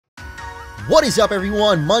What is up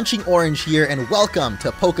everyone, MunchingOrange here and welcome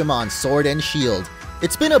to Pokemon Sword and Shield.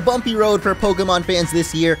 It's been a bumpy road for Pokemon fans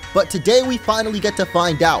this year, but today we finally get to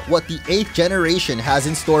find out what the 8th generation has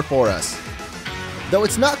in store for us. Though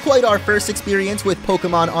it's not quite our first experience with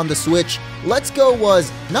Pokemon on the Switch, Let's Go was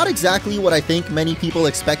not exactly what I think many people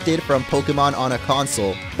expected from Pokemon on a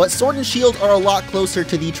console, but Sword and Shield are a lot closer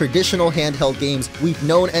to the traditional handheld games we've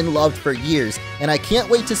known and loved for years, and I can't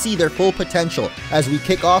wait to see their full potential as we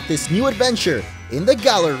kick off this new adventure in the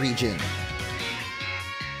Galar region.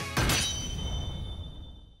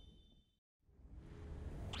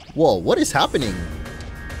 Whoa, what is happening?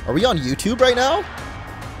 Are we on YouTube right now?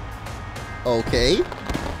 Okay.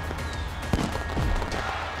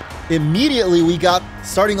 Immediately we got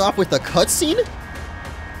starting off with a cutscene,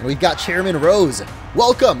 and we've got Chairman Rose.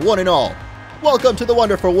 Welcome, one and all. Welcome to the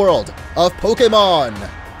wonderful world of Pokemon.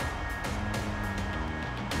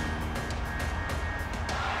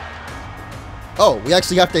 Oh, we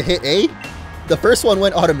actually have to hit A? The first one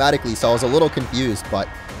went automatically, so I was a little confused, but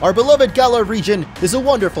our beloved Galar region is a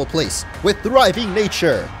wonderful place with thriving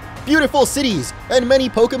nature, beautiful cities, and many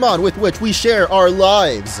Pokemon with which we share our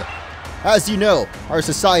lives. As you know, our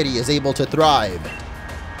society is able to thrive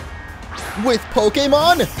with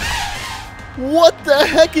Pokemon? What the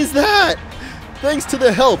heck is that? Thanks to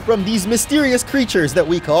the help from these mysterious creatures that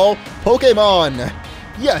we call Pokemon.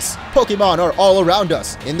 Yes, Pokemon are all around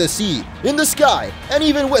us, in the sea, in the sky, and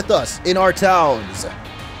even with us in our towns.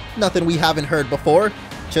 Nothing we haven't heard before,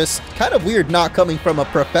 just kind of weird not coming from a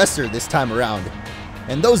professor this time around.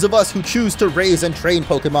 And those of us who choose to raise and train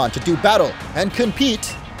Pokemon to do battle and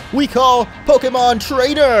compete, we call Pokemon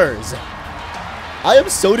trainers. I am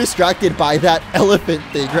so distracted by that elephant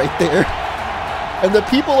thing right there. And the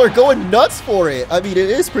people are going nuts for it. I mean, it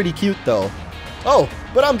is pretty cute though. Oh,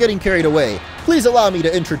 but I'm getting carried away. Please allow me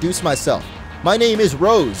to introduce myself. My name is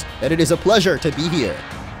Rose, and it is a pleasure to be here.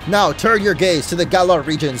 Now turn your gaze to the Galar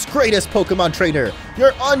region's greatest Pokemon trainer,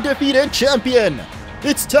 your undefeated champion.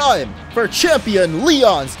 It's time for Champion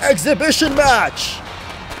Leon's exhibition match.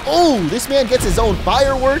 Oh, this man gets his own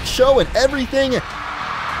fireworks show and everything.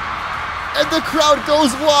 And the crowd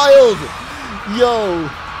goes wild. Yo.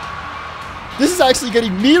 This is actually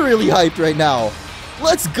getting me really hyped right now.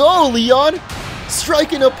 Let's go, Leon.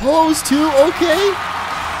 Striking a pose too, okay.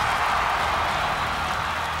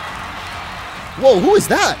 Whoa, who is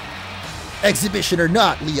that? Exhibition or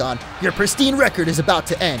not, Leon, your pristine record is about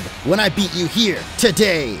to end when I beat you here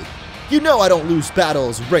today. You know I don't lose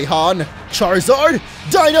battles, Rayhan. Charizard,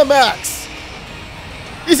 Dynamax!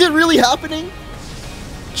 Is it really happening?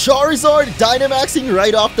 Charizard Dynamaxing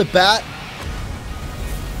right off the bat?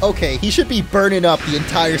 Okay, he should be burning up the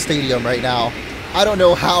entire stadium right now. I don't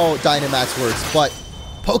know how Dynamax works, but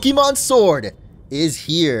Pokemon Sword is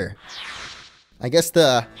here. I guess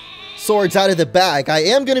the sword's out of the bag. I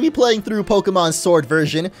am going to be playing through Pokemon Sword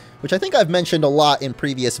version, which I think I've mentioned a lot in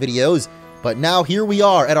previous videos. But now here we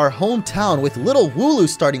are at our hometown with little Wooloo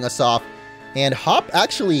starting us off. And Hop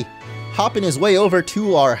actually hopping his way over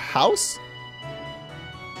to our house.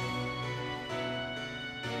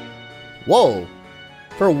 Whoa.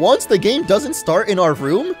 For once, the game doesn't start in our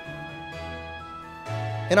room.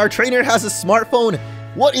 And our trainer has a smartphone.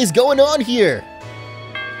 What is going on here?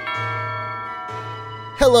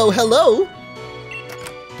 Hello, hello.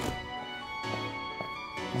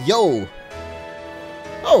 Yo.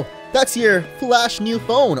 Oh, that's your Flash new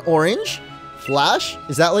phone, Orange. Flash?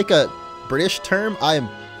 Is that like a British term? I am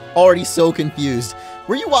already so confused.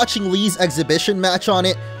 Were you watching Lee's exhibition match on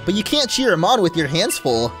it? But you can't cheer him on with your hands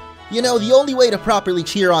full. You know, the only way to properly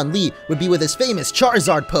cheer on Lee would be with his famous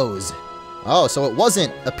Charizard pose. Oh, so it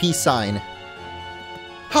wasn't a peace sign.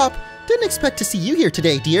 Hop, didn't expect to see you here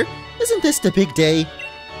today, dear. Isn't this the big day?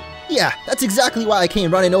 Yeah, that's exactly why I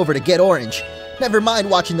came running over to get Orange. Never mind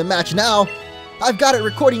watching the match now. I've got it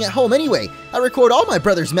recording at home anyway. I record all my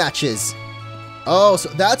brother's matches. Oh, so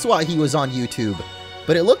that's why he was on YouTube.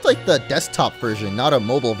 But it looked like the desktop version, not a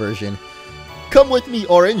mobile version. Come with me,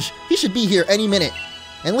 Orange. He should be here any minute.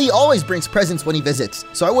 And Lee always brings presents when he visits,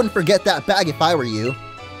 so I wouldn't forget that bag if I were you.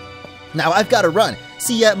 Now I've got to run.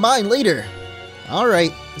 See ya at mine later.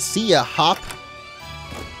 Alright, see ya, Hop.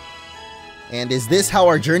 And is this how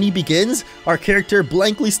our journey begins? Our character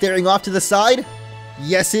blankly staring off to the side?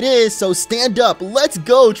 Yes it is, so stand up. Let's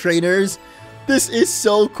go, trainers. This is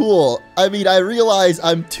so cool. I mean, I realize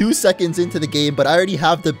I'm 2 seconds into the game, but I already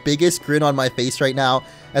have the biggest grin on my face right now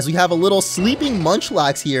as we have a little sleeping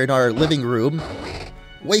Munchlax here in our living room.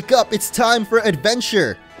 Wake up, it's time for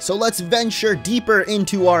adventure. So let's venture deeper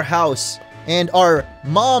into our house. And our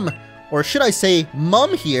mom, or should I say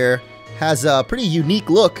mum here, has a pretty unique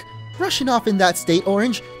look. Rushing off in that state,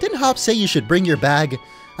 Orange. Didn't Hop say you should bring your bag?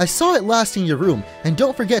 I saw it last in your room, and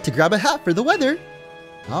don't forget to grab a hat for the weather.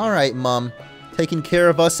 Alright, Mom. Taking care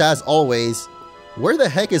of us as always. Where the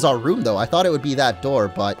heck is our room, though? I thought it would be that door,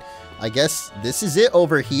 but I guess this is it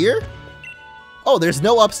over here? Oh, there's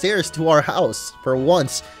no upstairs to our house. For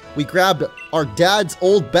once, we grabbed our dad's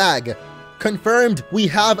old bag. Confirmed, we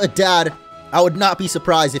have a dad. I would not be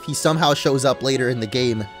surprised if he somehow shows up later in the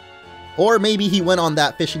game. Or maybe he went on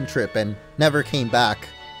that fishing trip and never came back.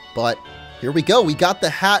 But here we go. We got the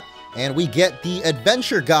hat and we get the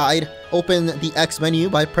adventure guide. Open the X menu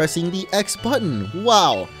by pressing the X button.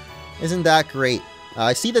 Wow. Isn't that great?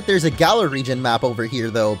 I see that there's a Galar Region map over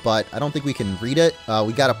here though, but I don't think we can read it.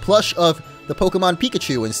 We got a plush of the Pokemon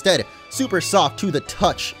Pikachu instead. Super soft to the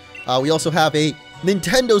touch. We also have a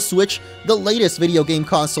Nintendo Switch, the latest video game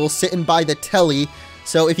console, sitting by the telly.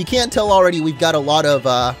 So if you can't tell already, we've got a lot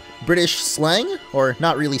of British slang, or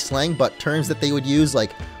not really slang, but terms that they would use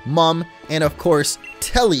like mum, and of course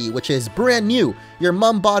telly, which is brand new. Your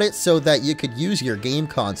mum bought it so that you could use your game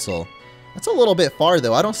console. That's a little bit far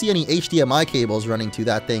though. I don't see any HDMI cables running to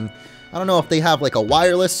that thing. I don't know if they have like a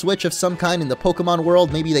wireless switch of some kind in the Pokemon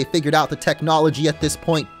world. Maybe they figured out the technology at this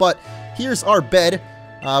point, but here's our bed,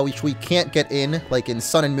 which we can't get in, like in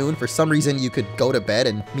Sun and Moon. For some reason, you could go to bed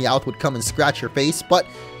and Meowth would come and scratch your face, but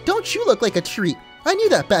don't you look like a treat? I knew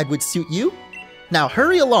that bag would suit you. Now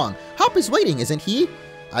hurry along. Hop is waiting, isn't he?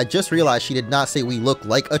 I just realized she did not say we look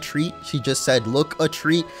like a treat. She just said look a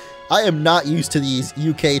treat. I am not used to these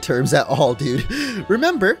UK terms at all, dude.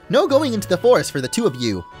 Remember, no going into the forest for the two of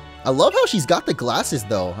you. I love how she's got the glasses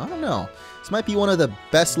though. I don't know. This might be one of the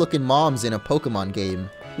best looking moms in a Pokemon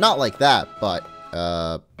game. Not like that, but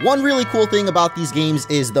one really cool thing about these games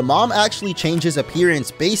is the mom actually changes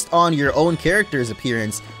appearance based on your own character's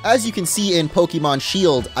appearance. As you can see in Pokemon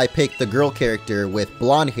Shield, I picked the girl character with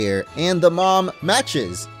blonde hair, and the mom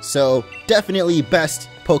matches. So definitely best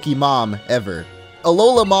Pokemon ever.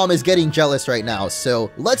 Alola mom is getting jealous right now,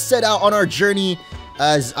 so let's set out on our journey,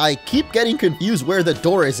 as I keep getting confused where the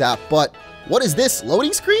door is at. But what is this,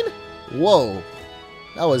 loading screen? Whoa,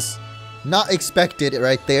 that was not expected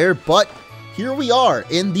right there, but here we are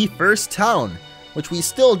in the first town, which we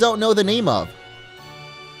still don't know the name of.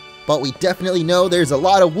 But we definitely know there's a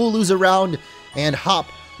lot of Wooloos around, and Hop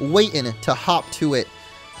waiting to hop to it.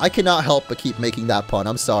 I cannot help but keep making that pun,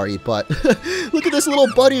 I'm sorry, but look at this little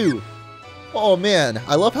Budu. Oh man,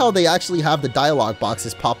 I love how they actually have the dialogue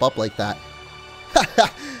boxes pop up like that.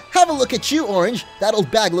 Have a look at you, Orange. That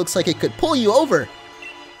old bag looks like it could pull you over.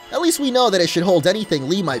 At least we know that it should hold anything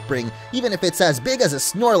Lee might bring, even if it's as big as a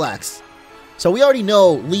Snorlax. So we already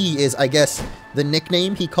know Lee is, I guess, the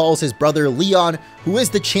nickname he calls his brother Leon, who is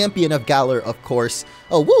the champion of Galar, of course.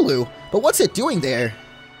 Oh, Wooloo, but what's it doing there?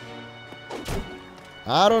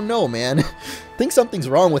 I don't know, man. Think something's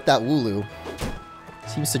wrong with that Wooloo.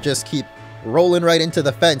 Seems to just keep rolling right into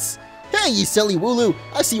the fence. Hey, you silly Wooloo,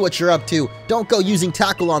 I see what you're up to. Don't go using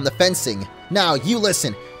tackle on the fencing. Now, you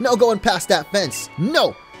listen. No going past that fence.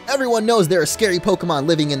 No! Everyone knows there are scary Pokemon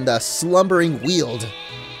living in the slumbering weald.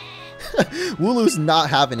 Wooloo's not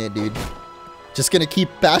having it, dude. Just gonna keep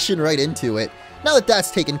bashing right into it. Now that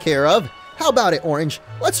that's taken care of, how about it, Orange?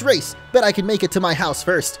 Let's race. Bet I can make it to my house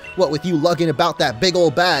first. What with you lugging about that big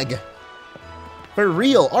old bag. For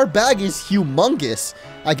real, our bag is humongous.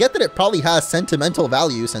 I get that it probably has sentimental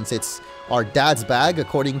value since it's our dad's bag,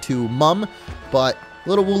 according to Mum. But,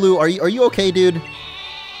 little Wooloo, are you okay, dude?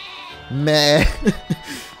 Meh.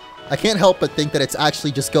 I can't help but think that it's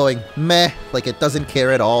actually just going meh, like it doesn't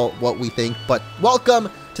care at all what we think. But welcome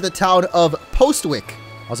to the town of Postwick.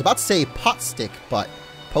 I was about to say Potstick, but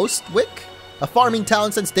Postwick? A farming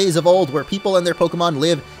town since days of old where people and their Pokemon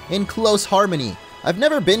live in close harmony. I've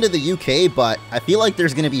never been to the UK, but I feel like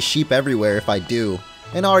there's gonna be sheep everywhere if I do.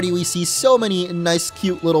 And already we see so many nice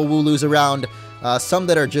cute little Wooloos around, some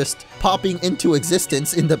that are just popping into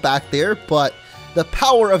existence in the back there, but the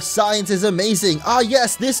power of science is amazing. Ah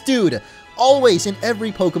yes, this dude! Always in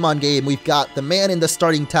every Pokemon game, we've got the man in the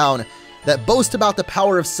starting town that boasts about the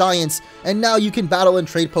power of science, and now you can battle and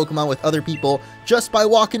trade Pokemon with other people just by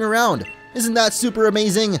walking around. Isn't that super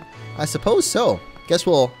amazing? I suppose so. Guess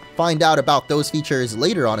we'll find out about those features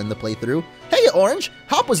later on in the playthrough. Hey Orange,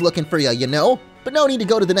 Hop was looking for you know? But no need to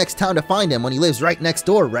go to the next town to find him when he lives right next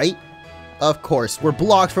door, right? Of course, we're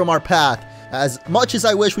blocked from our path. As much as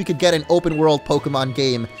I wish we could get an open world Pokemon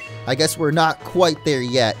game, I guess we're not quite there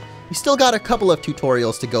yet. We still got a couple of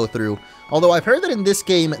tutorials to go through. Although I've heard that in this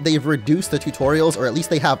game, they've reduced the tutorials, or at least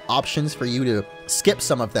they have options for you to skip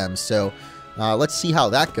some of them. So let's see how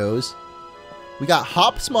that goes. We got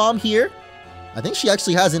Hop's mom here. I think she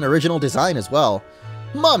actually has an original design as well.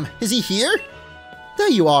 Mum, is he here? There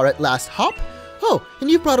you are at last, Hop. Oh, and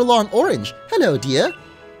you brought along Orange. Hello, dear.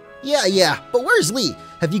 Yeah, but where's Lee?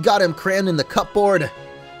 Have you got him crammed in the cupboard?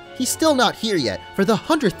 He's still not here yet, for the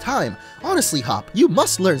 100th time. Honestly, Hop, you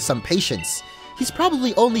must learn some patience. He's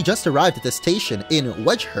probably only just arrived at the station in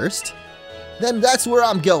Wedgehurst. Then that's where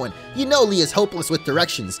I'm going. You know Lee is hopeless with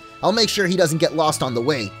directions. I'll make sure he doesn't get lost on the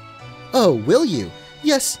way. Oh, will you?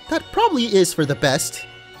 Yes, that probably is for the best.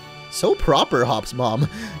 So proper, Hop's mom.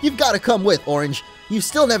 You've got to come with, Orange. You've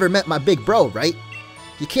still never met my big bro, right?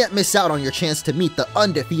 You can't miss out on your chance to meet the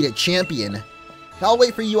undefeated champion. I'll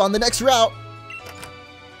wait for you on the next route.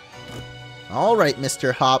 Alright,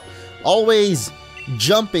 Mr. Hop. Always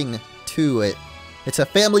jumping to it. It's a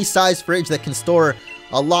family-sized fridge that can store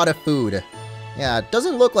a lot of food. Yeah, it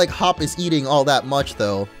doesn't look like Hop is eating all that much,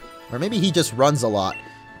 though. Or maybe he just runs a lot.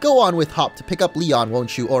 Go on with Hop to pick up Leon,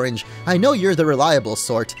 won't you, Orange? I know you're the reliable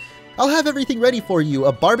sort. I'll have everything ready for you,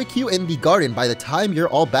 a barbecue in the garden by the time you're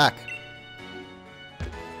all back.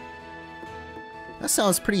 That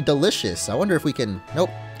sounds pretty delicious. I wonder if we can... Nope,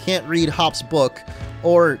 can't read Hop's book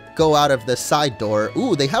or go out of the side door.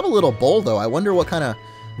 Ooh, they have a little bowl, though. I wonder what kind of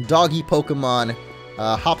doggy Pokemon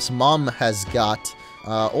Hop's mom has got.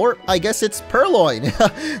 Or I guess it's Purloin.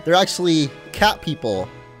 They're actually cat people.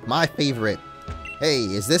 My favorite. Hey,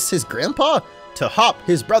 is this his grandpa? To Hop,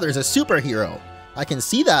 his brother's a superhero. I can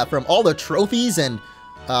see that from all the trophies and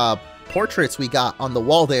portraits we got on the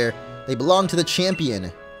wall there. They belong to the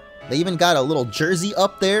champion. They even got a little jersey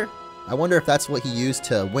up there. I wonder if that's what he used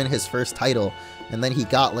to win his first title. And then he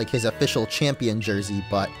got like his official champion jersey.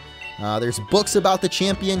 But there's books about the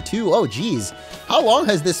champion too. Oh geez, how long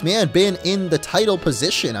has this man been in the title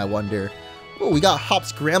position, I wonder? Oh, we got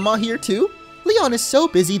Hop's grandma here too. Leon is so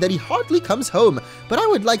busy that he hardly comes home, but I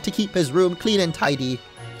would like to keep his room clean and tidy.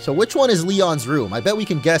 So which one is Leon's room? I bet we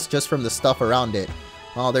can guess just from the stuff around it.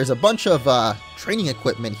 Oh, there's a bunch of training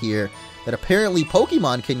equipment here that apparently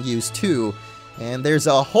Pokemon can use too. And there's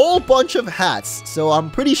a whole bunch of hats, so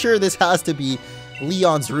I'm pretty sure this has to be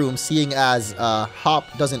Leon's room, seeing as Hop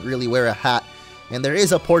doesn't really wear a hat. And there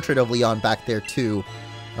is a portrait of Leon back there too.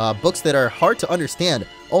 Books that are hard to understand.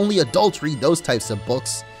 Only adults read those types of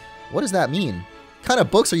books. What does that mean? What kind of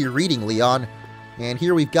books are you reading, Leon? And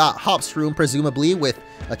here we've got Hop's room, presumably, with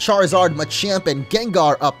a Charizard, Machamp, and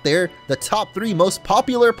Gengar up there, the top 3 most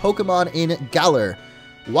popular Pokemon in Galar.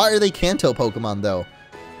 Why are they Kanto Pokemon, though?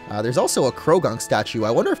 There's also a Krogunk statue.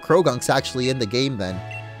 I wonder if Krogunk's actually in the game, then.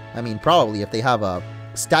 I mean, probably, if they have a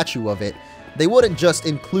statue of it. They wouldn't just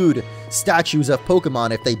include statues of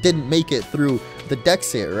Pokemon if they didn't make it through the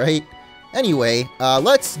Dex hit, right? Anyway,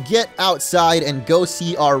 let's get outside and go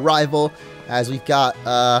see our rival, as we've got,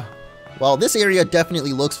 well, this area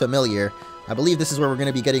definitely looks familiar. I believe this is where we're going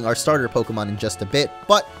to be getting our starter Pokemon in just a bit,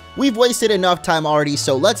 but we've wasted enough time already,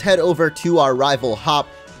 so let's head over to our rival Hop,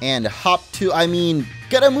 and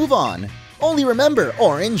get a move on. Only remember,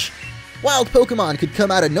 Orange, wild Pokemon could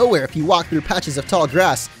come out of nowhere if you walk through patches of tall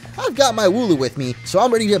grass. I've got my Wooloo with me, so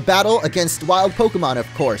I'm ready to battle against wild Pokemon,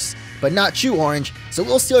 of course. But not you, Orange, so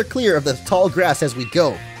we'll steer clear of the tall grass as we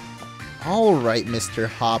go. Alright, Mr.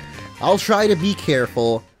 Hop. I'll try to be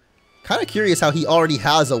careful. Kinda curious how he already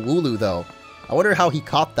has a Wooloo, though. I wonder how he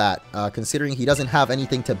caught that, considering he doesn't have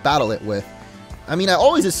anything to battle it with. I mean, I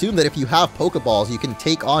always assume that if you have Pokeballs, you can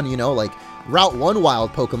take on, you know, like, Route 1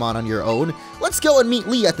 wild Pokemon on your own. Let's go and meet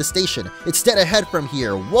Lee at the station. It's dead ahead from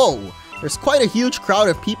here. Whoa! There's quite a huge crowd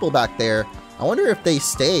of people back there. I wonder if they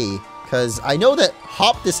stay, because I know that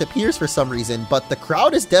Hop disappears for some reason, but the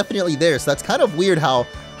crowd is definitely there, so that's kind of weird how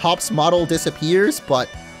Hop's model disappears, but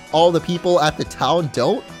all the people at the town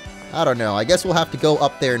don't. I don't know. I guess we'll have to go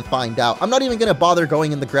up there and find out. I'm not even going to bother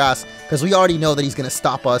going in the grass, because we already know that he's going to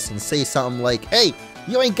stop us and say something like, hey,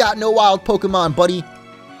 you ain't got no wild Pokemon, buddy.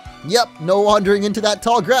 Yep, no wandering into that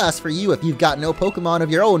tall grass for you if you've got no Pokemon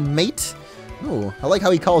of your own, mate. Ooh, I like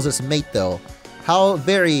how he calls us mate, though. How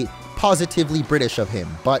very positively British of him.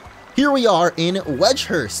 But here we are in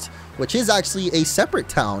Wedgehurst, which is actually a separate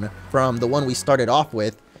town from the one we started off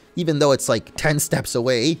with, even though it's like 10 steps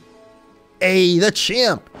away. Hey, the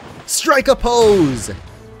champ! Strike a pose!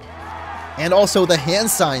 And also the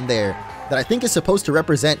hand sign there, that I think is supposed to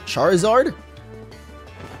represent Charizard?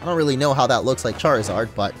 I don't really know how that looks like Charizard,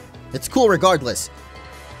 but it's cool regardless.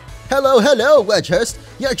 Hello, hello, Wedgehurst!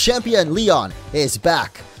 Your champion, Leon, is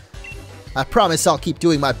back. I promise I'll keep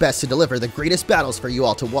doing my best to deliver the greatest battles for you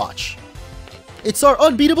all to watch. It's our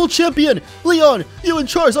unbeatable champion! Leon, you and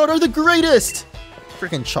Charizard are the greatest!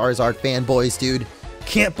 Freaking Charizard fanboys, dude.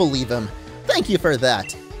 Can't believe him. Thank you for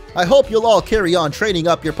that. I hope you'll all carry on training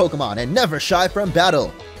up your Pokemon and never shy from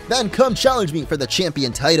battle. Then come challenge me for the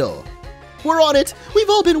champion title. We're on it! We've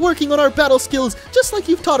all been working on our battle skills, just like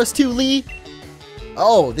you've taught us to, Lee!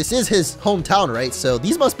 Oh, this is his hometown, right? So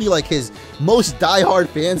these must be like his most die-hard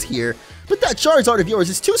fans here. But that Charizard of yours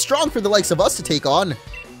is too strong for the likes of us to take on.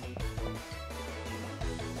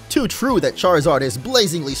 Too true that Charizard is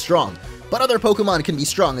blazingly strong, but other Pokemon can be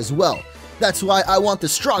strong as well. That's why I want the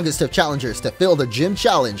strongest of challengers to fill the gym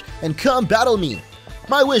challenge and come battle me.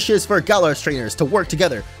 My wish is for Galar's trainers to work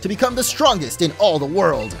together to become the strongest in all the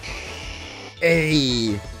world.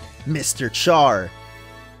 Hey, Mr. Char.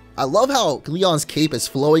 I love how Leon's cape is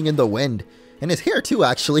flowing in the wind. And his hair too,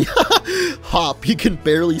 actually. Hop, you can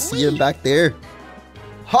barely see him back there.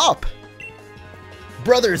 Hop!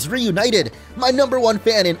 Brothers reunited! My #1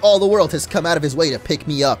 fan in all the world has come out of his way to pick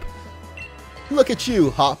me up. Look at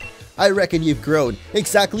you, Hop. I reckon you've grown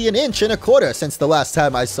exactly 1 1/4 inches since the last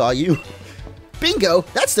time I saw you. Bingo!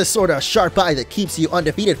 That's the sort of sharp eye that keeps you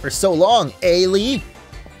undefeated for so long, eh, Lee?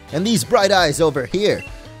 And these bright eyes over here.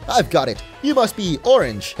 I've got it. You must be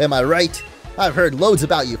Orange, am I right? I've heard loads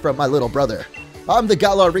about you from my little brother. I'm the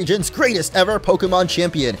Galar region's greatest ever Pokemon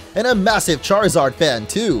champion, and a massive Charizard fan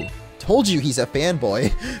too. Told you he's a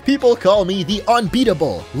fanboy. People call me the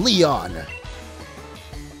unbeatable Leon.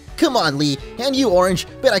 Come on, Lee, and you, Orange.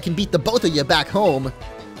 Bet I can beat the both of you back home.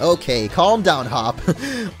 Okay, calm down, Hop.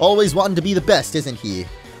 Always wanting to be the best, isn't he?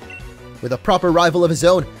 With a proper rival of his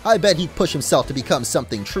own, I bet he'd push himself to become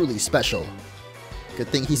something truly special. Good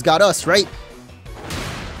thing he's got us, right?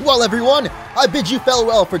 Well, everyone, I bid you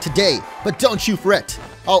farewell for today, but don't you fret.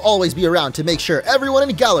 I'll always be around to make sure everyone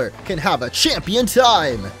in Galar can have a champion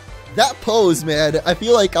time. That pose, man, I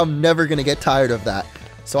feel like I'm never gonna get tired of that.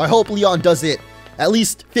 So I hope Leon does it at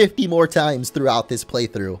least 50 more times throughout this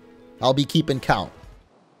playthrough. I'll be keeping count.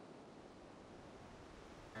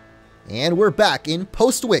 And we're back in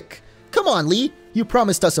Postwick. Come on, Lee, you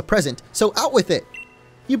promised us a present, so out with it.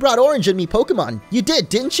 You brought Orange and me Pokemon. You did,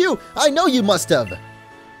 didn't you? I know you must have.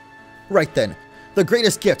 Right then, the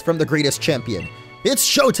greatest gift from the greatest champion. It's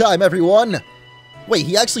showtime, everyone! Wait,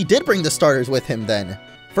 he actually did bring the starters with him then.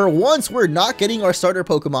 For once, we're not getting our starter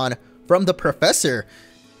Pokemon from the professor.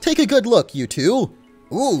 Take a good look, you two.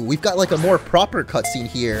 Ooh, we've got like a more proper cutscene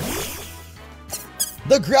here.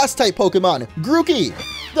 The grass-type Pokemon, Grookey.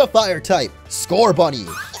 The fire-type, Scorbunny.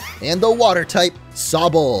 And the water-type,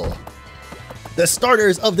 Sobble. The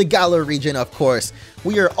starters of the Galar region, of course.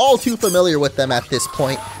 We are all too familiar with them at this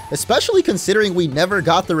point, especially considering we never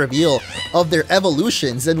got the reveal of their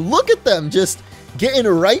evolutions. And look at them just getting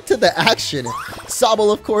right to the action.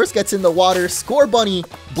 Sobble, of course, gets in the water. Scorbunny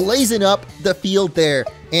blazing up the field there.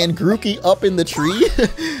 And Grookey up in the tree,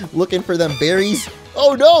 looking for them berries.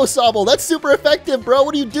 Oh no, Sobble, that's super effective, bro.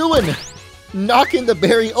 What are you doing? Knocking the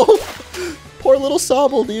berry. Oh, poor little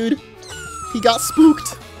Sobble, dude. He got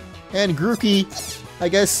spooked. And Grookey, I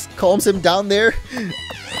guess, calms him down there.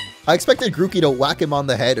 I expected Grookey to whack him on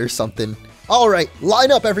the head or something. Alright,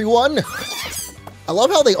 line up, everyone! I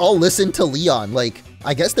love how they all listen to Leon. Like,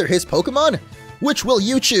 I guess they're his Pokemon? Which will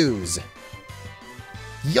you choose?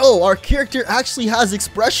 Yo, our character actually has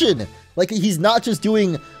expression! Like, he's not just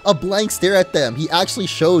doing a blank stare at them. He actually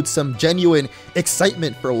showed some genuine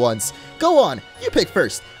excitement for once. Go on, you pick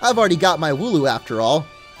first. I've already got my Wooloo after all.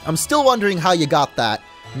 I'm still wondering how you got that,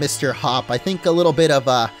 Mr. Hop. I think a little bit of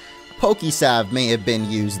Pokesalve may have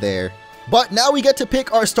been used there. But now we get to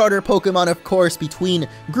pick our starter Pokemon, of course, between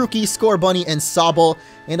Grookey, Scorbunny, and Sobble.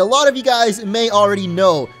 And a lot of you guys may already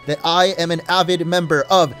know that I am an avid member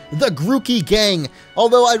of the Grookey gang,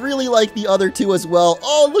 although I really like the other two as well.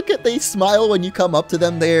 Oh, look at they smile when you come up to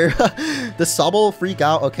them there. The Sobble freak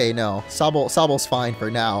out? Okay, no. Sobble's fine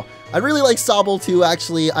for now. I really like Sobble too,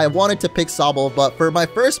 actually. I wanted to pick Sobble, but for my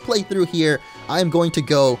first playthrough here, I'm going to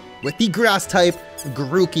go with the grass-type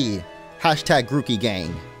Grookey. Hashtag Grookey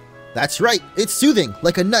gang. That's right, it's soothing,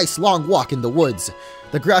 like a nice long walk in the woods.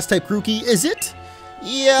 The grass-type Grookey, is it?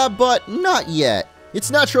 Yeah, but not yet. It's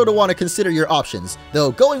natural to want to consider your options,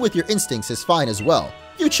 though going with your instincts is fine as well.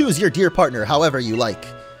 You choose your dear partner however you like.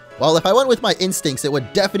 Well, if I went with my instincts, it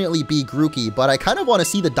would definitely be Grookey, but I kind of want to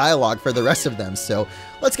see the dialogue for the rest of them, so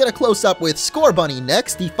let's get a close-up with Scorbunny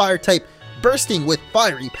next, the fire-type bursting with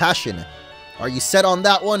fiery passion. Are you set on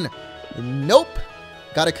that one? Nope.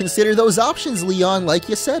 Gotta consider those options, Leon, like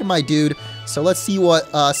you said, my dude. So let's see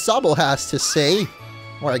what Sobble has to say.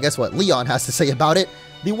 Or I guess what Leon has to say about it.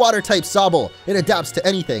 The water-type Sobble. It adapts to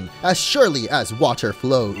anything, as surely as water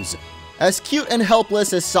flows. As cute and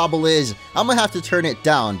helpless as Sobble is, I'm gonna have to turn it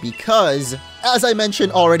down because, as I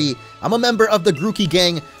mentioned already, I'm a member of the Grookey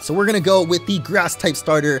gang, so we're gonna go with the grass-type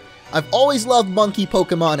starter. I've always loved monkey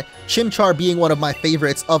Pokemon, Chimchar being one of my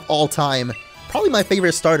favorites of all time. Probably my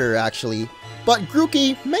favorite starter, actually. but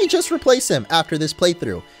Grookey may just replace him after this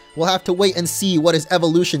playthrough. We'll have to wait and see what his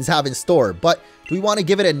evolutions have in store, but do we want to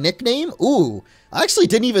give it a nickname? Ooh, I actually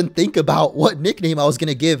didn't even think about what nickname I was going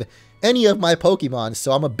to give any of my Pokemon,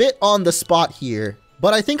 so I'm a bit on the spot here.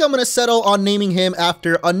 But I think I'm going to settle on naming him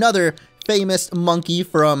after another famous monkey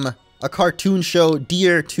from a cartoon show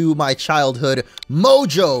dear to my childhood,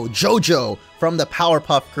 Jojo from the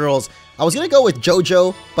Powerpuff Girls. I was going to go with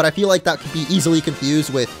Jojo, but I feel like that could be easily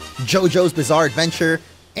confused with JoJo's Bizarre Adventure.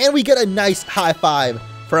 And we get a nice high five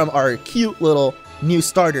from our cute little new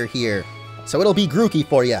starter here. So it'll be Grookey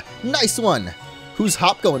for you. Nice one. Who's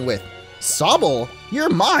Hop going with? Sobble, you're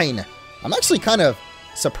mine. I'm actually kind of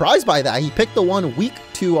surprised by that. He picked the one weak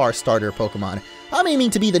to our starter Pokemon. I'm aiming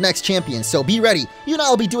to be the next champion, so be ready. You and I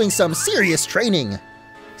will be doing some serious training.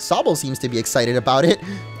 Sobble seems to be excited about it.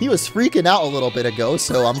 He was freaking out a little bit ago,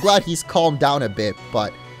 so I'm glad he's calmed down a bit,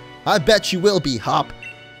 but I bet you will be, Hop.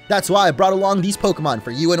 That's why I brought along these Pokemon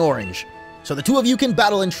for you and Orange, so the two of you can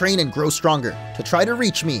battle and train and grow stronger to try to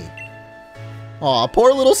reach me. Aw,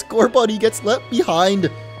 poor little Scorbunny gets left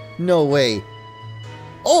behind. No way.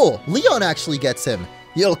 Oh, Leon actually gets him.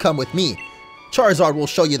 You'll come with me. Charizard will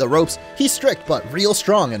show you the ropes. He's strict, but real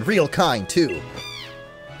strong and real kind, too.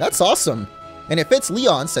 That's awesome. And it fits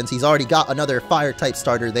Leon since he's already got another fire-type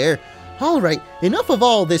starter there. Alright, enough of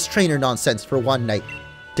all this trainer nonsense for one night.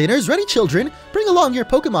 Dinner's ready, children. Bring along your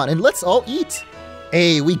Pokemon and let's all eat.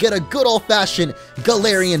 Hey, we get a good old-fashioned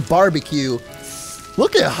Galarian barbecue.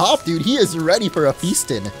 Look at Hop, dude. He is ready for a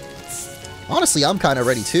feastin'. Honestly, I'm kind of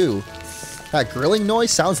ready, too. That grilling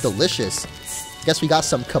noise sounds delicious. Guess we got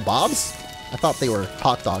some kebabs? I thought they were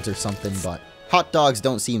hot dogs or something, but hot dogs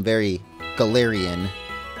don't seem very Galarian.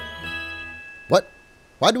 What?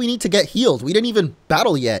 Why do we need to get healed? We didn't even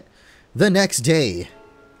battle yet. The next day.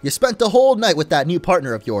 You spent the whole night with that new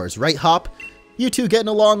partner of yours, right, Hop? You two getting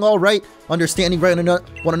along all right, understanding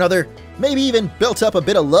one another, maybe even built up a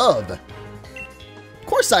bit of love. Of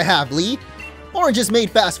course I have, Lee. Orange has made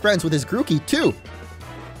fast friends with his Grookey, too.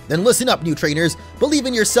 Then listen up, new trainers. Believe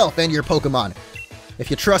in yourself and your Pokemon. If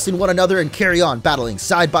you trust in one another and carry on battling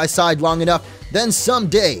side by side long enough, then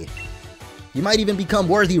someday, you might even become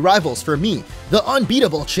worthy rivals for me, the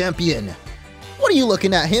unbeatable champion. What are you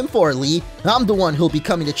looking at him for, Lee? I'm the one who'll be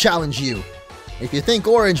coming to challenge you. If you think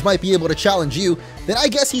Orange might be able to challenge you, then I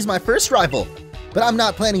guess he's my first rival. But I'm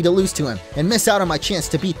not planning to lose to him and miss out on my chance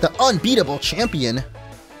to beat the unbeatable champion.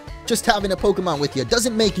 Just having a Pokemon with you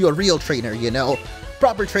doesn't make you a real trainer, you know.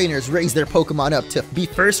 Proper trainers raise their Pokemon up to be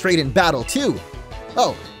first rate in battle, too.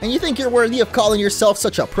 Oh, and you think you're worthy of calling yourself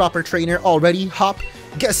such a proper trainer already, Hop?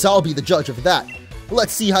 Guess I'll be the judge of that.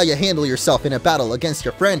 Let's see how you handle yourself in a battle against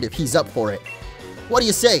your friend if he's up for it. What do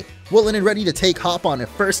you say? Willing and ready to take Hop on a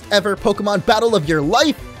first ever Pokemon battle of your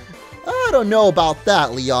life? I don't know about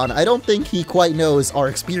that, Leon. I don't think he quite knows our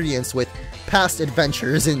experience with past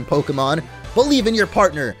adventures in Pokemon. Believe in your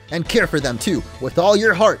partner and care for them too, with all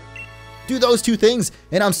your heart. Do those two things,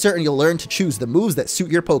 and I'm certain you'll learn to choose the moves that suit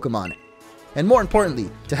your Pokemon. And more importantly,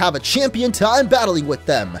 to have a champion time battling with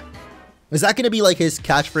them. Is that going to be like his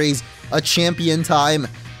catchphrase, a champion time?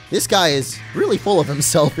 This guy is really full of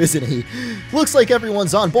himself, isn't he? Looks like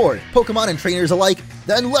everyone's on board, Pokemon and trainers alike.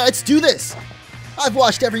 Then let's do this! I've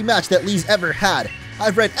watched every match that Lee's ever had.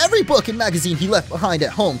 I've read every book and magazine he left behind at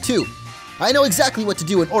home, too. I know exactly what to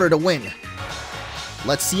do in order to win.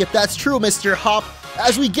 Let's see if that's true, Mr. Hop,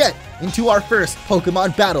 as we get into our first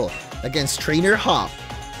Pokemon battle against Trainer Hop.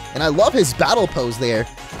 And I love his battle pose there,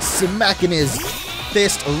 smacking his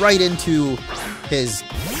fist right into his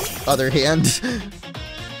other hand.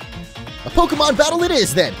 A Pokemon battle it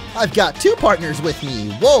is then. I've got two partners with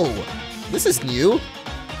me. Whoa, this is new.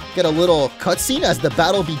 Get a little cutscene as the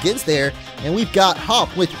battle begins there, and we've got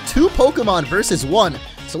Hop with two Pokemon versus one.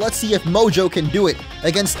 So let's see if Mojo can do it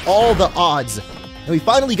against all the odds. And we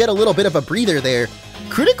finally get a little bit of a breather there.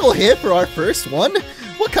 Critical hit for our first one?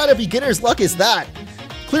 What kind of beginner's luck is that?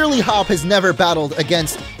 Clearly Hop has never battled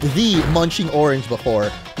against the MunchingOrange before,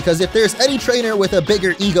 because if there's any trainer with a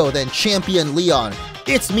bigger ego than Champion Leon,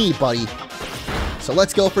 it's me, buddy. So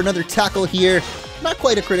let's go for another tackle here. Not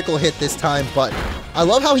quite a critical hit this time, but I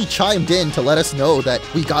love how he chimed in to let us know that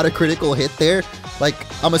we got a critical hit there. Like,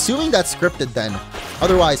 I'm assuming that's scripted then.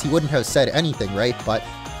 Otherwise, he wouldn't have said anything, right? But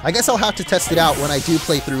I guess I'll have to test it out when I do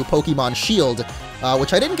play through Pokemon Shield,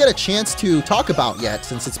 which I didn't get a chance to talk about yet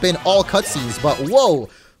since it's been all cutscenes, but whoa!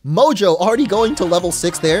 Mojo already going to level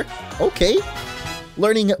 6 there. Okay.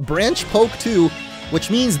 Learning Branch Poke 2, which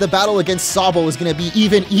means the battle against Sobble is going to be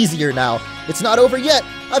even easier now. It's not over yet.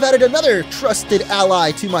 I've added another trusted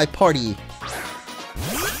ally to my party.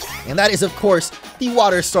 And that is, of course, the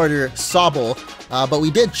water starter Sobble. but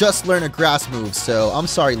we did just learn a grass move, so I'm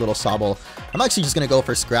sorry, little Sobble. I'm actually just going to go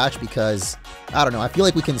for Scratch because, I don't know, I feel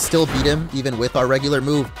like we can still beat him even with our regular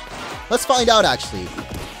move. Let's find out, actually.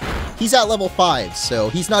 He's at level 5, so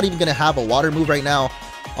he's not even going to have a water move right now,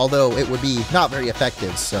 although it would be not very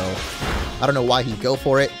effective, so I don't know why he'd go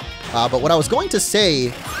for it. But what I was going to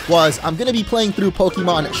say was I'm going to be playing through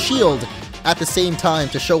Pokemon Shield at the same time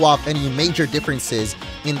to show off any major differences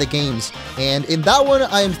in the games. And in that one,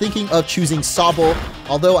 I am thinking of choosing Sobble,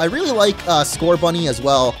 although I really like Scorbunny as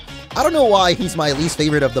well. I don't know why he's my least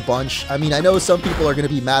favorite of the bunch. I mean, I know some people are going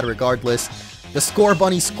to be mad regardless. The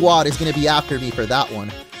Scorbunny squad is going to be after me for that one,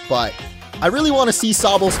 but I really want to see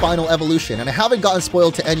Sobble's final evolution, and I haven't gotten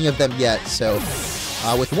spoiled to any of them yet, so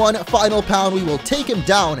with one final pound, we will take him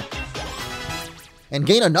down and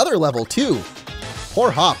gain another level too. Poor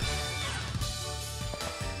Hop.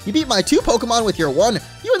 You beat my 2 Pokemon with your 1.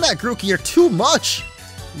 You and that Grookey are too much.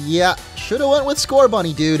 Yeah, should've went with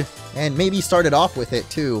Scorbunny, dude, and maybe started off with it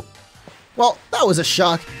too. Well, that was a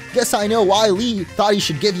shock. Guess I know why Lee thought he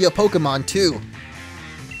should give you a Pokemon too.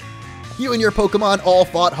 You and your Pokemon all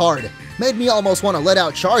fought hard. Made me almost want to let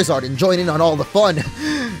out Charizard and join in on all the fun.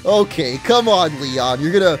 Okay, come on, Leon.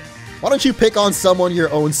 Why don't you pick on someone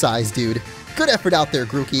your own size, dude? Good effort out there,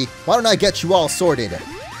 Grookey. Why don't I get you all sorted?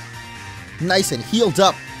 Nice and healed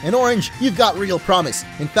up. And Orange, you've got real promise.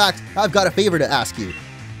 In fact, I've got a favor to ask you.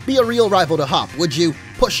 Be a real rival to Hop, would you?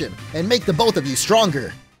 Push him, and make the both of you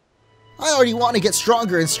stronger. I already want to get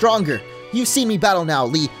stronger and stronger. You've seen me battle now,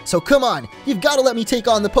 Lee, so come on. You've got to let me take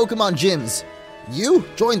on the Pokemon gyms. You?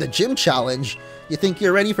 Join the gym challenge? You think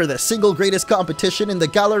you're ready for the single greatest competition in the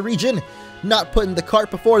Galar region? Not putting the cart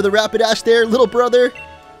before the Rapidash there, little brother?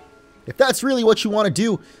 If that's really what you want to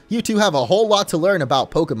do, you two have a whole lot to learn about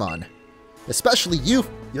Pokemon. Especially you,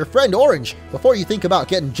 your friend Orange, before you think about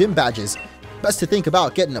getting gym badges. Best to think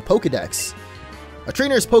about getting a Pokedex. A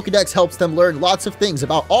trainer's Pokedex helps them learn lots of things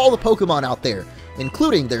about all the Pokemon out there,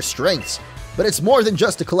 including their strengths. But it's more than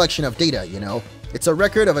just a collection of data, you know. It's a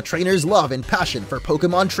record of a trainer's love and passion for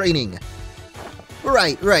Pokemon training.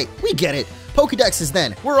 Right, we get it. Pokedexes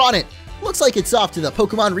then, we're on it. Looks like it's off to the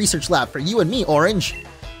Pokemon Research Lab for you and me, Orange.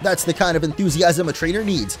 That's the kind of enthusiasm a trainer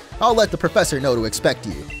needs. I'll let the professor know to expect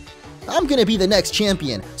you. I'm gonna be the next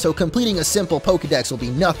champion, so completing a simple Pokedex will be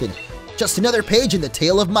nothing. Just another page in the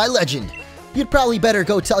tale of my legend. You'd probably better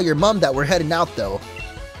go tell your mom that we're heading out, though.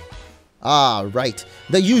 Ah, right.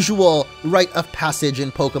 The usual rite of passage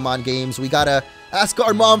in Pokemon games. We gotta ask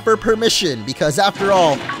our mom for permission, because after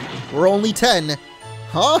all, we're only 10.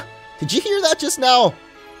 Huh? Did you hear that just now?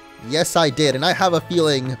 Yes, I did, and I have a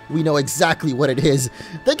feeling we know exactly what it is.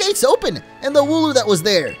 The gate's open, and the Wooloo that was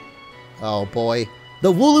there. Oh boy.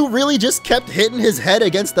 The Wooloo really just kept hitting his head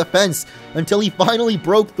against the fence until he finally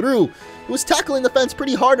broke through. It was tackling the fence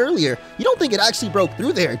pretty hard earlier. You don't think it actually broke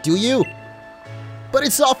through there, do you? But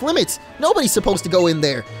it's off limits. Nobody's supposed to go in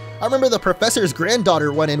there. I remember the professor's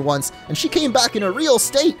granddaughter went in once, and she came back in a real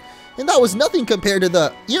state. And that was nothing compared to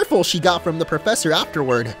the earful she got from the professor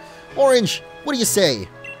afterward. Orange, what do you say?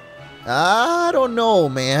 I don't know,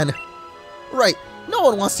 man. Right, no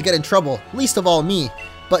one wants to get in trouble, least of all me.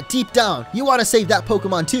 But deep down, you want to save that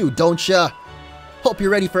Pokemon too, don't ya? Hope you're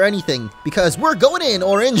ready for anything, because we're going in,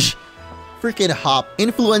 Orange! Freaking Hop,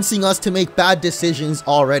 influencing us to make bad decisions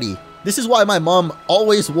already. This is why my mom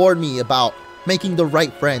always warned me about making the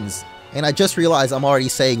right friends. And I just realized I'm already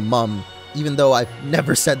saying mum, even though I've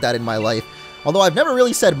never said that in my life. Although I've never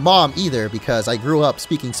really said mom either, because I grew up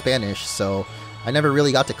speaking Spanish, so I never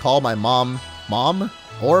really got to call my mom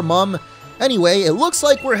or mum. Anyway, it looks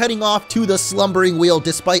like we're heading off to the Slumbering Wheel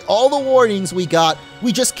despite all the warnings we got.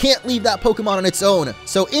 We just can't leave that Pokemon on its own.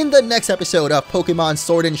 So in the next episode of Pokemon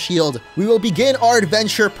Sword and Shield, we will begin our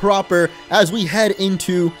adventure proper as we head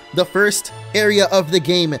into the first area of the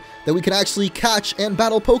game that we can actually catch and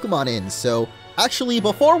battle Pokemon in. So actually,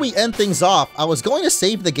 before we end things off, I was going to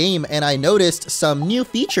save the game and I noticed some new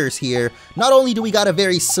features here. Not only do we got a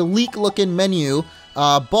very sleek looking menu,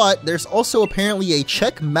 but there's also apparently a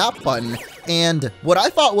check map button. And what I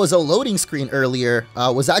thought was a loading screen earlier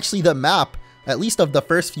was actually the map, at least of the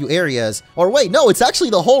first few areas. Or wait, no, it's actually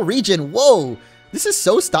the whole region. Whoa, this is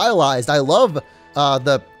so stylized. I love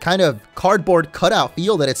the kind of cardboard cutout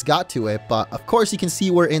feel that it's got to it. But of course you can see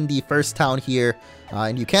we're in the first town here.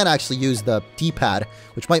 And you can actually use the D-pad,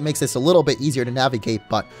 which might make this a little bit easier to navigate.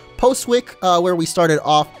 But Postwick, where we started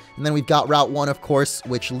off, and then we've got Route 1, of course,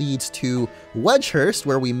 which leads to Wedgehurst,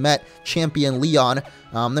 where we met Champion Leon.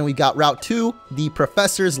 Then we got Route 2, the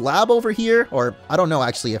Professor's Lab over here, or I don't know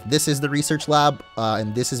actually if this is the research lab,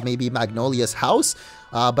 and this is maybe Magnolia's house.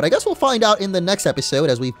 But I guess we'll find out in the next episode,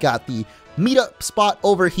 as we've got the meetup spot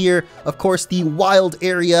over here. Of course, the wild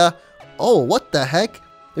area. Oh, what the heck?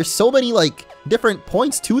 There's so many, like, different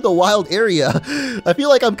points to the wild area. I feel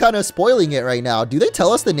like I'm kind of spoiling it right now. Do they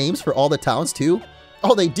tell us the names for all the towns, too?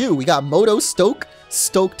 Oh, they do. We got Moto Stoke.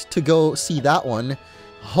 Stoked to go see that one.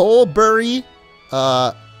 Holbury.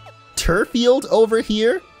 Turfield over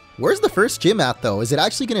here. Where's the first gym at, though? Is it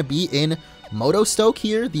actually going to be in Motostoke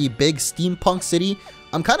here, the big steampunk city?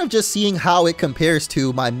 I'm kind of just seeing how it compares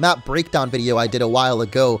to my map breakdown video I did a while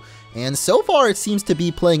ago, and so far it seems to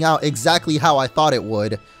be playing out exactly how I thought it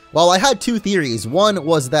would. Well, I had two theories. One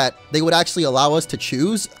was that they would actually allow us to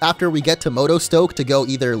choose after we get to Motostoke to go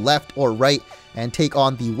either left or right and take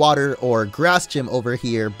on the water or grass gym over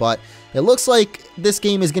here, but it looks like this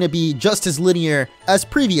game is going to be just as linear as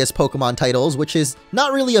previous Pokemon titles, which is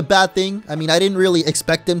not really a bad thing. I mean, I didn't really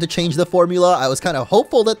expect them to change the formula. I was kind of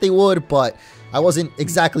hopeful that they would, but I wasn't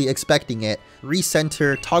exactly expecting it.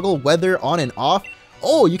 Recenter, toggle weather on and off.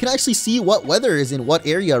 Oh, you can actually see what weather is in what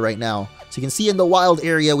area right now. So you can see in the wild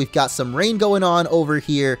area, we've got some rain going on over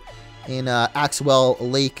here in Axwell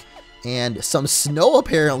Lake, and some snow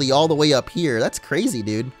apparently all the way up here. That's crazy,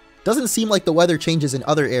 dude. Doesn't seem like the weather changes in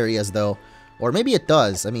other areas, though. Or maybe it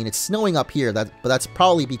does. I mean, it's snowing up here, but that's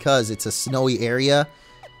probably because it's a snowy area.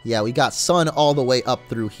 Yeah, we got sun all the way up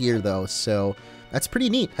through here, though, so that's pretty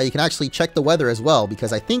neat how you can actually check the weather as well,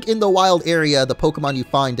 because I think in the wild area, the Pokemon you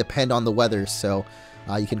find depend on the weather, so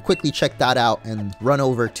you can quickly check that out and run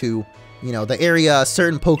over to, you know, the area a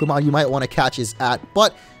certain Pokemon you might want to catch is at.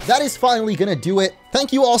 But that is finally gonna do it.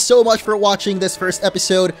 Thank you all so much for watching this first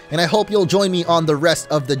episode, and I hope you'll join me on the rest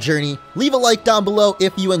of the journey. Leave a like down below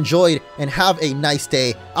if you enjoyed, and have a nice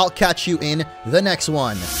day. I'll catch you in the next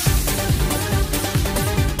one.